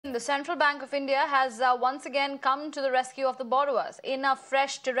The Central Bank of India has once again come to the rescue of the borrowers. In a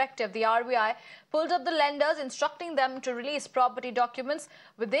fresh directive, the RBI pulled up the lenders, instructing them to release property documents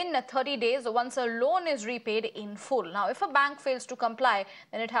within 30 days once a loan is repaid in full. Now, if a bank fails to comply,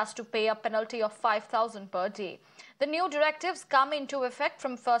 then it has to pay a penalty of 5,000 per day. The new directives come into effect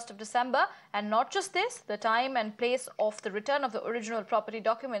from 1st of December, and not just this, the time and place of the return of the original property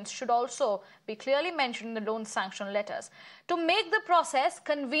documents should also be clearly mentioned in the loan sanction letters. To make the process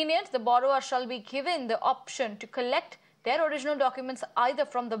convenient, the borrower shall be given the option to collect their original documents either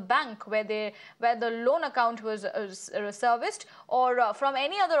from the bank where the loan account was serviced, or from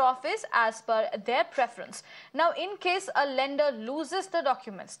any other office as per their preference. Now, in case a lender loses the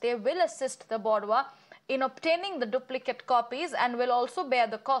documents, they will assist the borrower in obtaining the duplicate copies and will also bear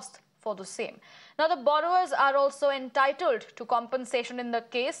the cost for the same. Now, the borrowers are also entitled to compensation in the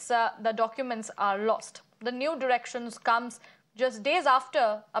case the documents are lost. The new directions comes just days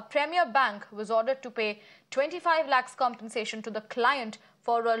after a premier bank was ordered to pay 25 lakhs compensation to the client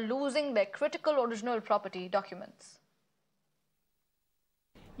for losing their critical original property documents.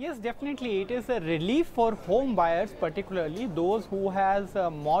 Yes, definitely. It is a relief for home buyers, particularly those who has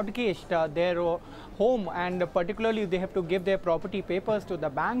mortgaged their home, and particularly they have to give their property papers to the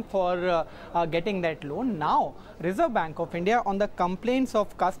bank for getting that loan. Now, Reserve Bank of India, on the complaints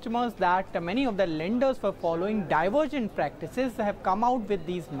of customers that many of the lenders were following divergent practices, have come out with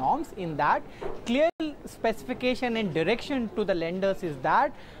these norms. In that, clear specification and direction to the lenders is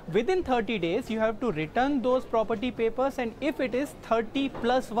that within 30 days you have to return those property papers, and if it is 30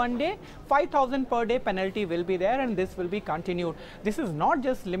 plus 1 day, 5,000 per day penalty will be there, and this will be continued. This is not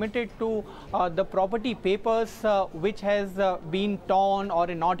just limited to the property papers which has been torn or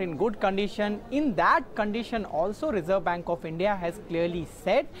not in good condition. In that condition also, Reserve Bank of India has clearly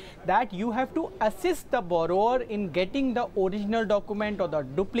said that you have to assist the borrower in getting the original document or the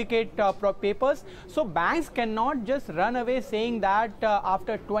duplicate papers. So banks cannot just run away saying that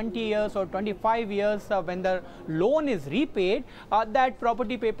after 20 years or 25 years when the loan is repaid, that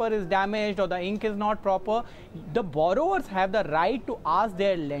property paper is damaged or the ink is not proper. The borrowers have the right to ask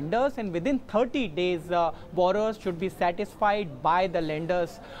their lenders, and within 30 days borrowers should be satisfied by the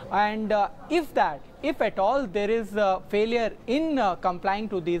lenders. And if at all there is failure in complying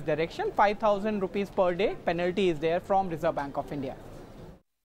to these directions, 5,000 rupees per day penalty is there from Reserve Bank of India.